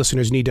comedy that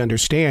listeners need to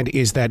understand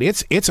is that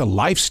it's a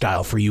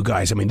lifestyle for you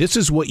guys. I mean, this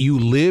is what you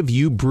live,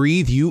 you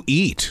breathe, you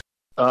eat.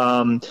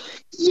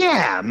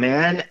 Yeah,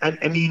 man.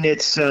 I mean,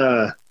 it's.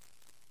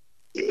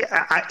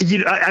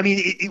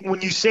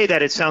 When you say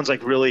that, it sounds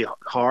like really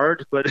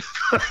hard, but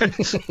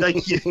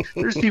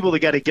there's people that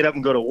got to get up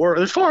and go to work.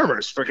 There's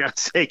farmers, for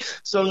God's sake.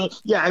 So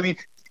yeah, I mean,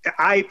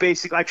 I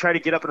try to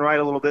get up and write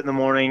a little bit in the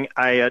morning.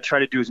 I try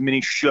to do as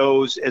many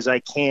shows as I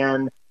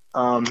can,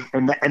 and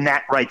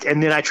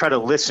then I try to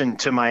listen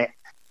to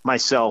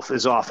myself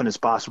as often as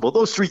possible.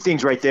 Those 3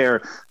 things right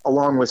there,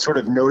 along with sort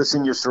of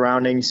noticing your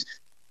surroundings,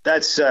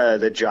 that's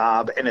the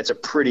job, and it's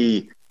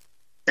an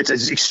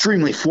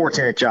extremely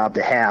fortunate job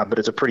to have, but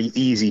it's a pretty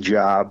easy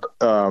job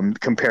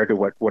compared to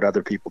what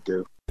other people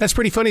do. That's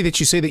pretty funny that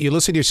you say that you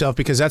listen to yourself,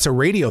 because that's a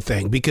radio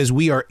thing, because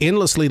we are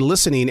endlessly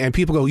listening and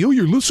people go, yo,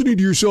 you're listening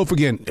to yourself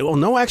again. Well,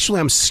 no, actually,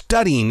 I'm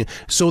studying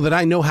so that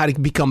I know how to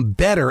become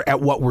better at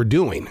what we're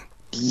doing.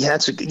 Yeah,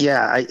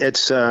 I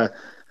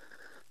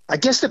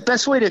guess the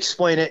best way to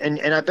explain it,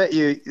 and I bet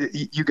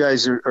you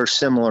guys are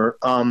similar.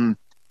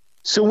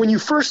 So when you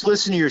first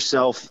listen to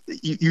yourself,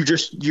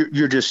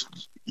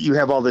 you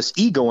have all this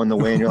ego in the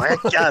way, and you're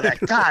like,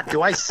 God,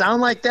 do I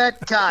sound like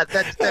that? God,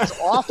 that's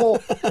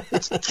awful.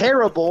 It's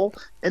terrible.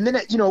 And then,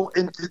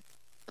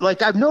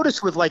 like I've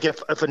noticed with like,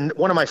 if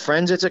one of my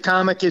friends that's a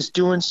comic is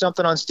doing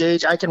something on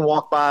stage, I can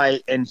walk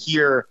by and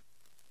hear,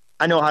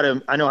 I know how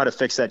to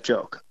fix that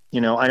joke.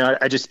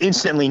 I just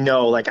instantly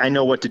know, like, I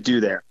know what to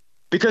do there,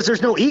 because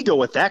there's no ego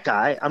with that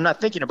guy. I'm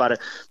not thinking about it.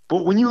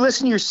 But when you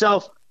listen to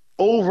yourself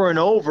over and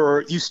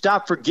over, you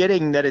stop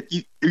forgetting that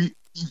you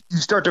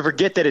start to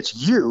forget that it's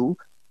you.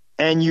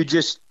 And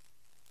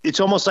it's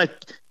almost like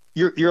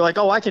you're like,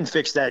 oh, I can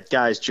fix that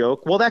guy's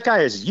joke. Well, that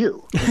guy is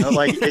you.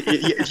 Like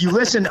if you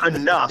listen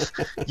enough,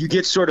 you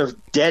get sort of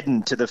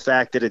deadened to the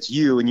fact that it's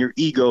you, and your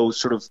ego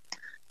sort of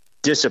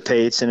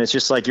dissipates. And it's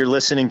just like you're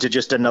listening to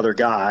just another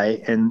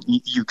guy, and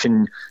you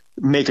can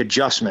make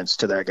adjustments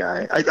to that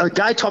guy. A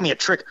guy taught me a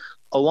trick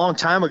a long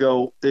time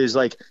ago, is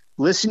like,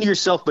 listen to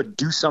yourself, but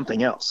do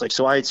something else. Like,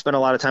 so I spent a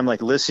lot of time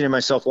like listening to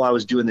myself while I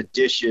was doing the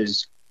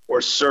dishes or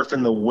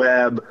surfing the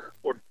web,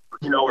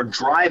 or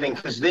driving,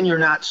 because then you're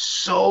not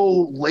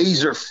so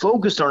laser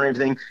focused on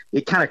anything.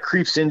 It kind of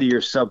creeps into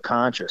your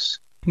subconscious.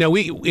 Now,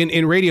 we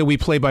in radio, we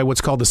play by what's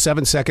called the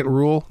 7-second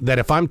rule, that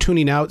if I'm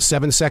tuning out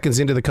 7 seconds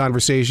into the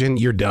conversation,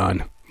 you're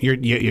done.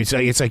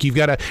 It's like you've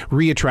got to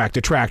reattract,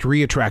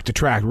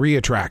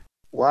 reattract.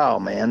 Wow,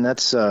 man,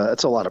 that's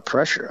a lot of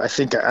pressure.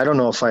 I don't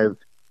know if I'm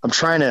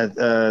trying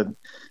to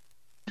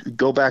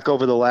go back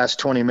over the last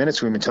 20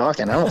 minutes we've been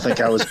talking. I don't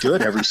think I was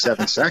good every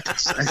 7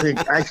 seconds.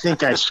 I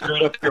think I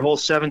screwed up your whole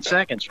 7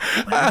 seconds.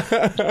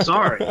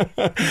 Sorry.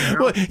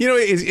 Well,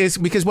 it's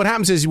because what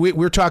happens is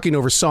we're talking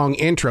over song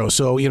intro.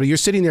 So, you're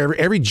sitting there.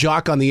 Every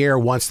jock on the air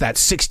wants that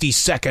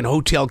 60-second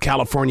Hotel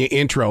California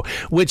intro,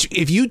 which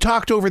if you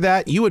talked over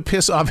that, you would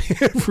piss off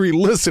every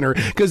listener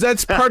because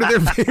that's part of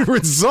their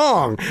favorite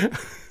song.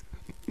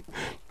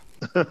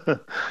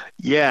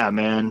 Yeah,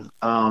 man.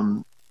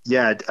 I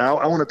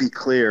want to be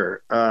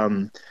clear.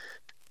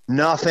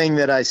 Nothing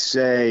that I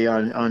say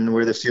on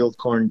Where the Field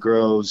Corn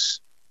Grows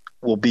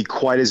will be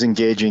quite as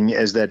engaging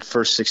as that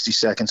first 60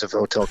 seconds of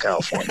Hotel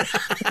California.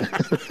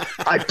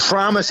 I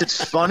promise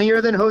it's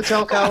funnier than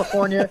Hotel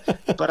California,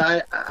 but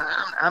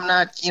I'm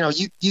not,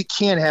 you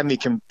can't have me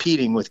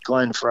competing with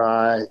Glenn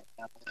Frey.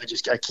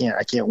 I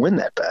can't win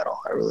that battle.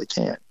 I really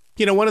can't.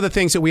 One of the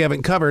things that we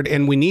haven't covered,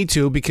 and we need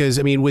to,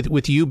 because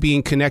with you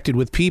being connected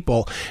with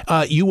people,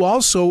 you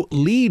also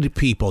lead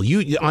people.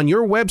 You on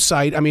your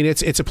website,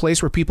 it's a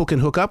place where people can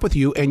hook up with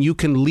you, and you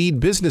can lead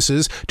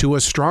businesses to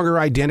a stronger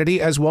identity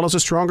as well as a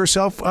stronger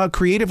self,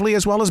 creatively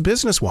as well as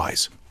business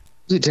wise.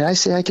 Dude, did I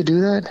say I could do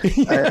that?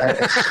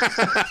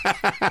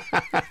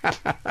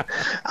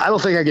 I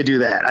don't think I could do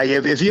that.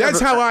 That's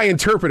how I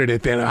interpreted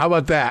it. Then how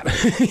about that?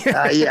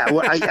 Yeah.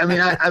 Well,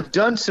 I've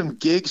done some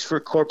gigs for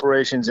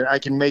corporations, and I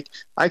can make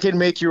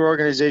your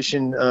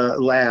organization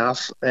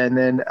laugh, and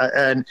then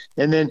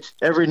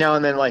every now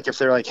and then, like if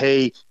they're like,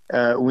 hey,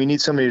 we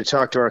need somebody to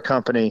talk to our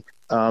company.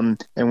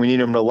 And we need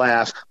them to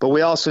laugh, but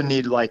we also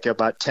need like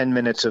about 10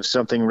 minutes of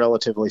something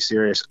relatively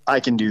serious. I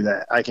can do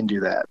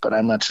that, but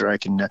I'm not sure I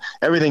can.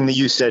 Everything that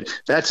you said,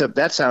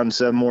 that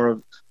sounds more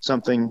of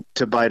something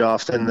to bite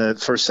off than the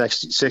first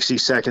 60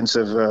 seconds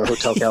of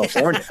Hotel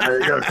California.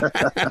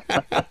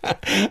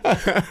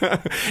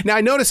 Now,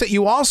 I noticed that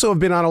you also have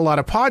been on a lot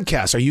of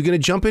podcasts. Are you going to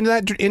jump into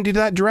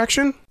that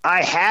direction?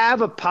 I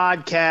have a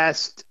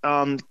podcast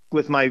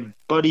with my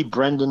buddy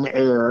Brendan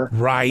Ayer,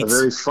 right? A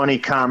very funny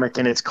comic,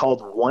 and it's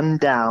called One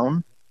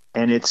Down,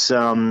 and it's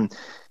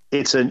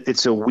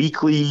a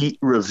weekly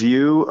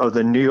review of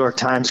the New York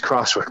Times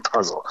crossword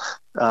puzzle.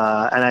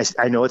 And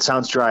I know it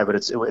sounds dry, but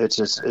it's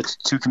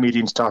two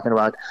comedians talking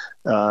about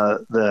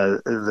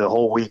the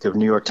whole week of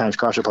New York Times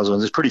crossword puzzle.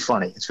 And it's pretty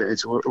funny.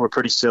 We're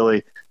pretty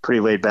silly, pretty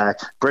laid back.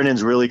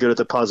 Brendan's really good at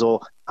the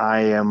puzzle.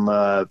 I am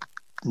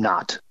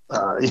not.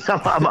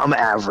 I'm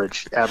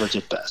average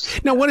at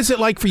best. Now, what is it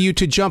like for you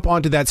to jump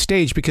onto that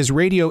stage? Because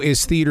radio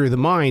is theater of the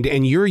mind,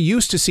 and you're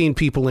used to seeing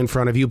people in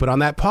front of you, but on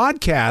that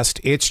podcast,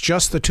 it's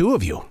just the two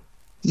of you.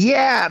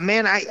 Yeah,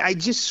 man, I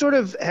just sort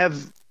of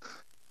I've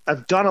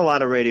done a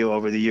lot of radio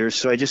over the years,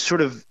 so I just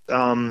sort of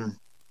try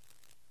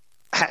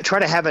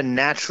to have a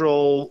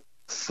natural,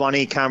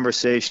 funny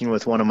conversation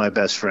with one of my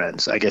best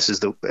friends, I guess is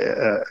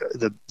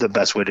the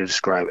best way to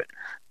describe it.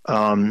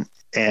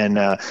 And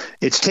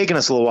it's taken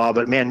us a little while,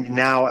 but man,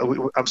 now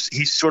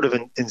he's sort of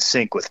in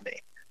sync with me.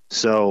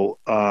 So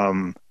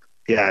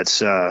yeah, it's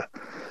kind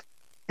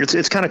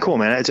of cool,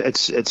 man. I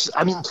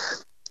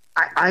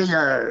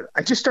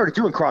just started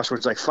doing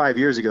crosswords like 5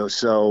 years ago,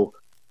 so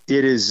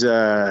it is.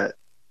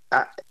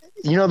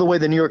 The way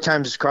the New York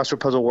Times crossword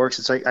puzzle works.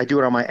 It's like I do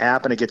it on my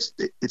app, and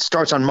it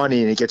starts on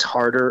Monday, and it gets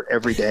harder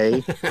every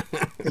day.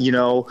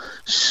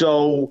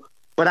 So,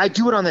 but I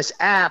do it on this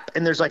app,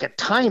 and there's like a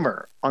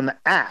timer on the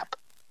app.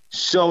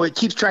 So it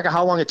keeps track of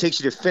how long it takes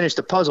you to finish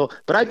the puzzle,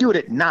 but I do it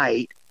at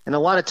night. And a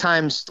lot of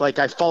times, like,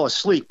 I fall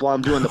asleep while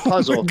I'm doing the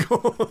puzzle.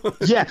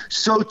 Yeah.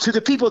 So to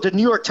the people at the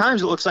New York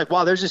Times, it looks like,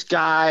 wow, there's this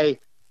guy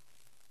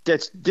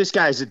this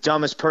guy is the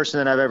dumbest person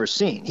that I've ever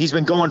seen. He's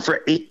been going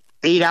for 8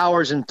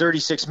 hours and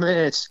 36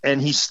 minutes,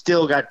 and he's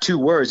still got 2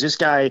 words. This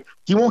guy,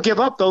 he won't give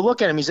up, though.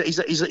 Look at him.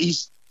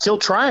 He's still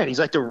trying. He's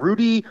like the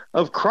Rudy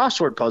of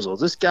crossword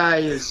puzzles. This guy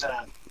is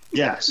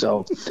yeah,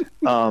 so it's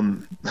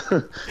been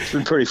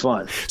pretty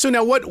fun. So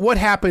now what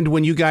happened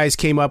when you guys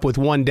came up with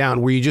One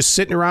Down? Were you just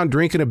sitting around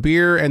drinking a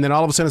beer, and then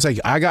all of a sudden it's like,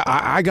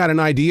 I got an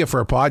idea for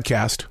a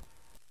podcast?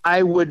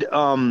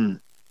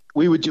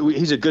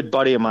 He's a good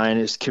buddy of mine,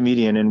 he's a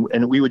comedian,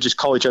 and we would just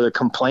call each other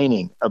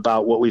complaining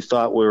about what we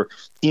thought were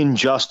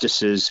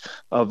injustices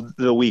of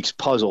the week's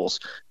puzzles.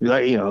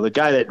 The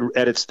guy that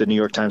edits the New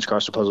York Times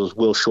crossword puzzles,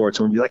 Will Shortz,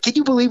 and we'd be like, "Can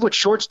you believe what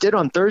Shortz did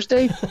on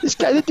Thursday? This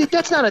guy,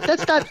 that's not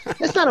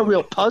a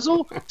real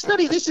puzzle. It's not.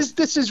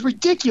 This is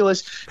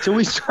ridiculous." So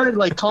we started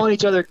like calling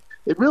each other.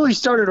 It really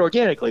started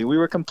organically. We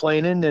were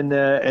complaining, and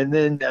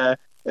then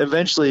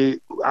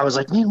eventually I was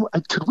like, man,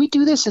 could we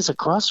do this as a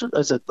crossword,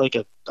 as a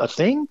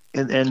thing?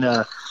 And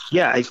it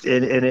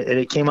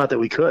came out that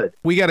we could.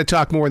 We got to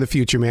talk more in the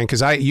future, man,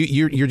 because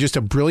you're just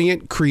a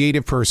brilliant,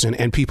 creative person,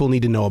 and people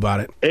need to know about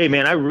it. Hey,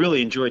 man, I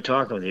really enjoyed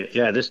talking with you.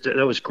 Yeah,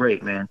 that was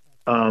great, man.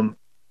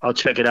 I'll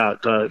check it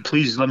out.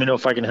 Please let me know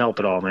if I can help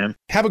at all, man.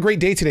 Have a great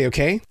day today,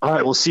 okay? All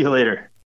right, we'll see you later.